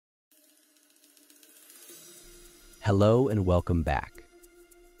Hello and welcome back.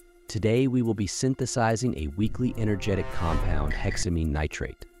 Today we will be synthesizing a weakly energetic compound, hexamine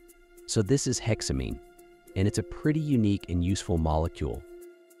nitrate. So this is hexamine, and it's a pretty unique and useful molecule.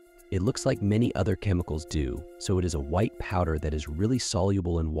 It looks like many other chemicals do, so it is a white powder that is really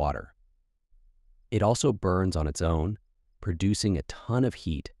soluble in water. It also burns on its own, producing a ton of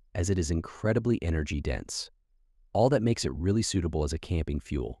heat as it is incredibly energy dense. All that makes it really suitable as a camping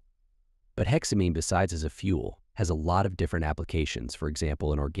fuel. But hexamine, besides as a fuel, has a lot of different applications, for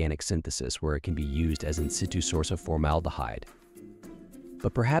example in organic synthesis where it can be used as in situ source of formaldehyde.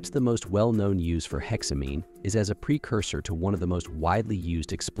 But perhaps the most well-known use for hexamine is as a precursor to one of the most widely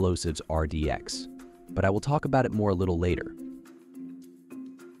used explosives, RDX. But I will talk about it more a little later.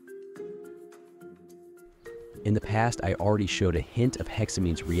 In the past, I already showed a hint of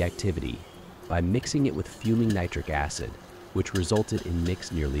hexamine's reactivity by mixing it with fuming nitric acid, which resulted in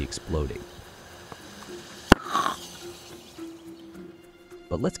mix nearly exploding.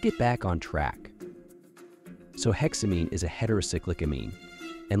 But let's get back on track. So hexamine is a heterocyclic amine,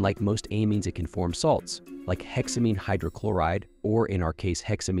 and like most amines it can form salts, like hexamine hydrochloride or in our case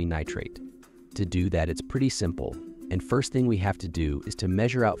hexamine nitrate. To do that it's pretty simple, and first thing we have to do is to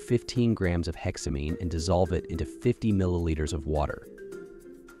measure out 15 grams of hexamine and dissolve it into 50 milliliters of water.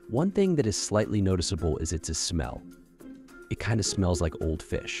 One thing that is slightly noticeable is its smell. It kind of smells like old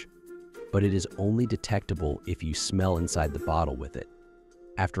fish, but it is only detectable if you smell inside the bottle with it.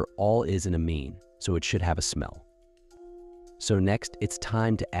 After all, is an amine, so it should have a smell. So next, it's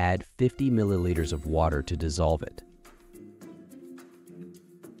time to add 50 milliliters of water to dissolve it.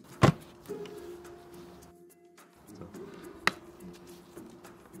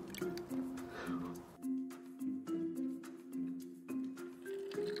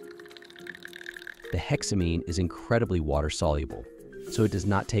 The hexamine is incredibly water-soluble, so it does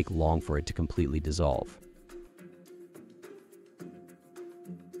not take long for it to completely dissolve.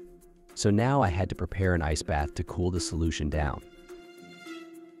 So now I had to prepare an ice bath to cool the solution down.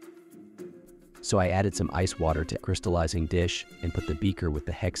 So I added some ice water to a crystallizing dish and put the beaker with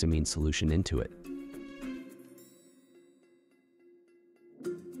the hexamine solution into it.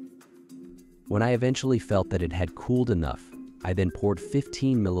 When I eventually felt that it had cooled enough, I then poured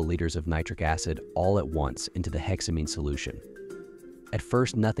 15 milliliters of nitric acid all at once into the hexamine solution. At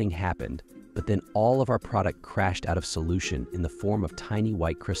first nothing happened, but then all of our product crashed out of solution in the form of tiny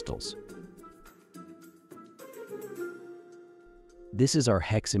white crystals. This is our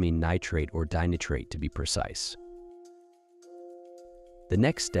hexamine nitrate or dinitrate to be precise. The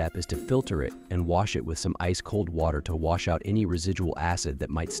next step is to filter it and wash it with some ice-cold water to wash out any residual acid that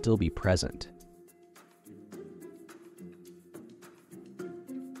might still be present.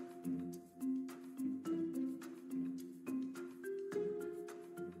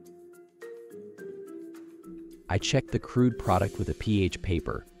 I checked the crude product with a pH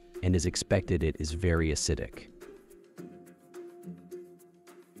paper, and as expected it is very acidic.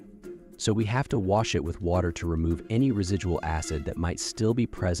 So we have to wash it with water to remove any residual acid that might still be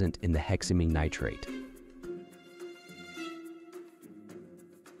present in the hexamine nitrate.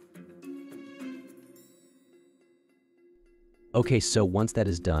 Okay, so once that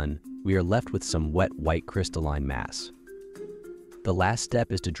is done, we are left with some wet white crystalline mass. The last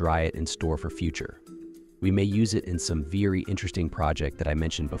step is to dry it and store for future. We may use it in some very interesting project that I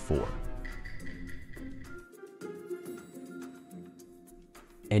mentioned before.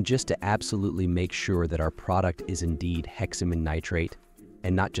 And just to absolutely make sure that our product is indeed hexamine nitrate,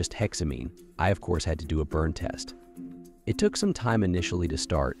 and not just hexamine, I of course had to do a burn test. It took some time initially to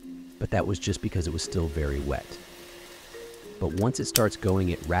start, but that was just because it was still very wet. But once it starts going,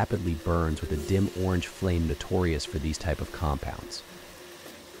 it rapidly burns with a dim orange flame notorious for these type of compounds.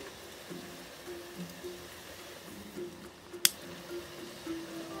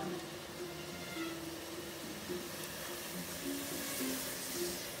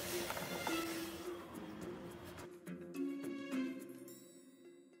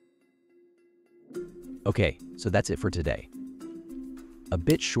 Okay, so that's it for today. A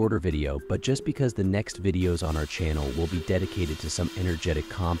bit shorter video, but just because the next videos on our channel will be dedicated to some energetic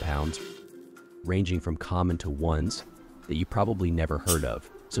compounds, ranging from common to ones that you probably never heard of,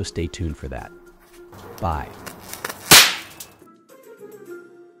 so stay tuned for that. Bye.